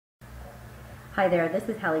Hi there, this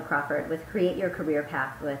is Hallie Crawford with Create Your Career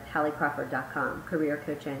Path with HallieCrawford.com, career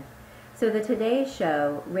coaching. So the Today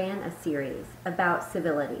Show ran a series about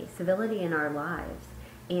civility in our lives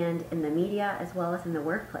and in the media as well as in the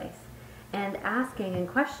workplace, and asking and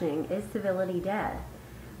questioning, is civility dead?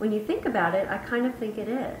 When you think about it, I kind of think it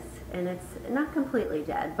is, and it's not completely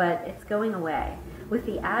dead, but it's going away. With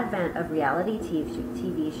the advent of reality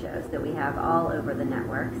TV shows that we have all over the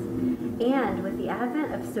networks, and with the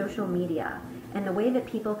advent of social media and the way that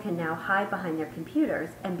people can now hide behind their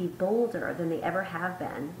computers and be bolder than they ever have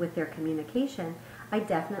been with their communication, I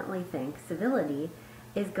definitely think civility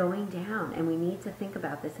is going down, and we need to think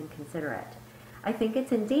about this and consider it. I think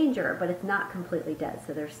it's in danger, but it's not completely dead,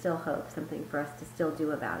 so there's still hope, something for us to still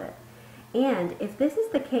do about it. And if this is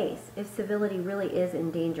the case, if civility really is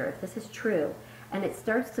in danger, if this is true, and it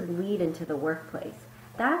starts to bleed into the workplace,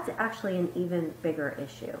 that's actually an even bigger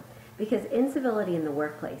issue. Because incivility in the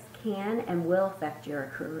workplace can and will affect your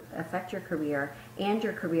career and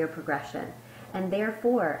your career progression. And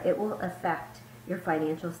therefore, it will affect your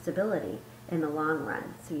financial stability in the long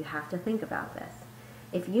run. So you have to think about this.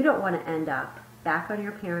 If you don't want to end up back on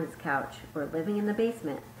your parents' couch or living in the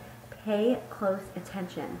basement, pay close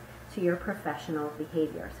attention to your professional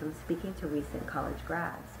behavior. So I'm speaking to recent college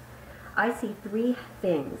grads. I see three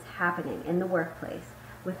things happening in the workplace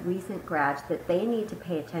with recent grads that they need to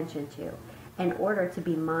pay attention to in order to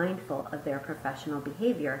be mindful of their professional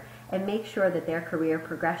behavior and make sure that their career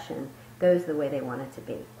progression goes the way they want it to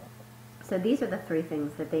be. So these are the three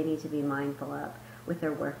things that they need to be mindful of with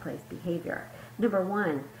their workplace behavior. Number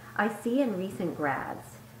one, I see in recent grads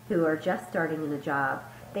who are just starting in a job,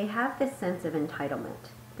 they have this sense of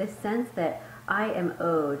entitlement, this sense that I am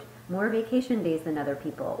owed more vacation days than other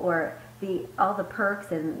people, or all the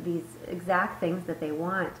perks and these exact things that they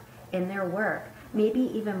want in their work, maybe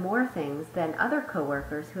even more things than other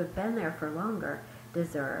coworkers who have been there for longer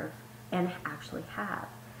deserve and actually have.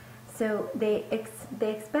 So they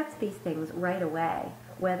expect these things right away,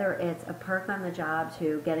 whether it's a perk on the job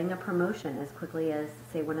to getting a promotion as quickly as,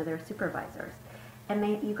 say, one of their supervisors. And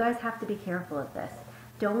you guys have to be careful of this.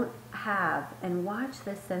 Don't have and watch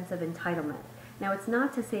this sense of entitlement. Now, it's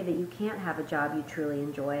not to say that you can't have a job you truly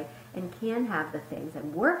enjoy and can have the things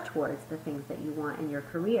and work towards the things that you want in your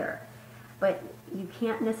career. But you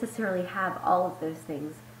can't necessarily have all of those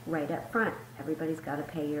things right up front. Everybody's got to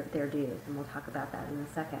pay their dues, and we'll talk about that in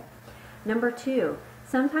a second. Number two,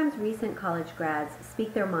 sometimes recent college grads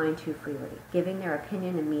speak their mind too freely, giving their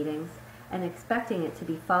opinion in meetings and expecting it to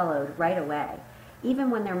be followed right away,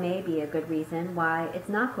 even when there may be a good reason why it's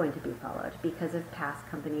not going to be followed because of past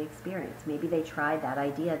company experience. Maybe they tried that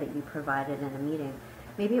idea that you provided in a meeting.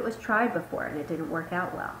 Maybe it was tried before and it didn't work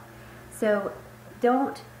out well. So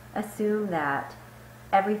don't assume that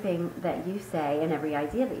everything that you say and every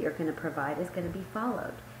idea that you're going to provide is going to be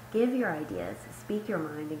followed. Give your ideas, speak your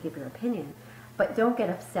mind, and give your opinion. But don't get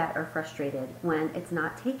upset or frustrated when it's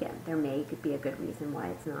not taken. There may be a good reason why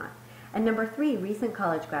it's not. And number three, recent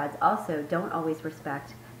college grads also don't always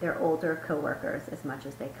respect their older coworkers as much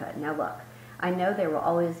as they could. Now look, I know there will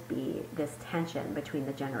always be this tension between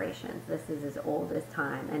the generations. This is as old as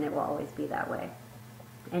time, and it will always be that way.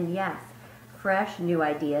 And yes, fresh new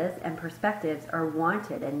ideas and perspectives are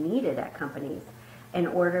wanted and needed at companies in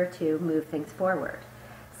order to move things forward.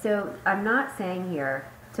 So I'm not saying here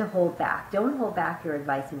to hold back. Don't hold back your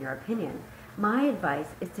advice and your opinion. My advice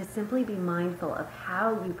is to simply be mindful of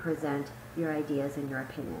how you present your ideas and your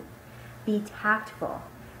opinion. Be tactful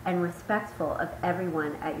and respectful of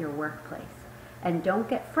everyone at your workplace. And don't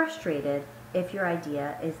get frustrated if your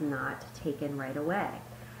idea is not taken right away.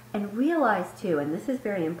 And realize too, and this is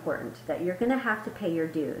very important, that you're going to have to pay your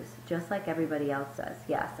dues, just like everybody else does.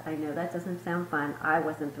 Yes, I know that doesn't sound fun. I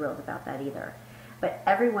wasn't thrilled about that either. But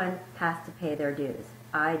everyone has to pay their dues.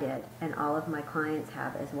 I did, and all of my clients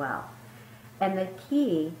have as well. And the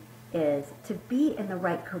key is to be in the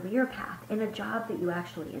right career path, in a job that you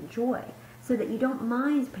actually enjoy, so that you don't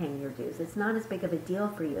mind paying your dues. It's not as big of a deal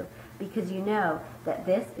for you because you know that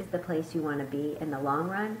this is the place you want to be in the long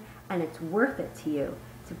run, and it's worth it to you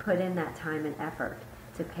to put in that time and effort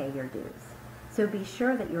to pay your dues. So be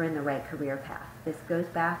sure that you're in the right career path. This goes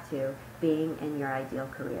back to being in your ideal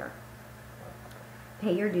career.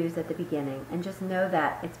 Pay your dues at the beginning and just know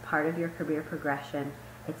that it's part of your career progression.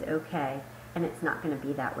 It's okay. And it's not going to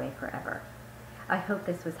be that way forever. I hope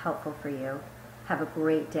this was helpful for you. Have a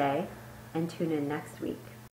great day and tune in next week.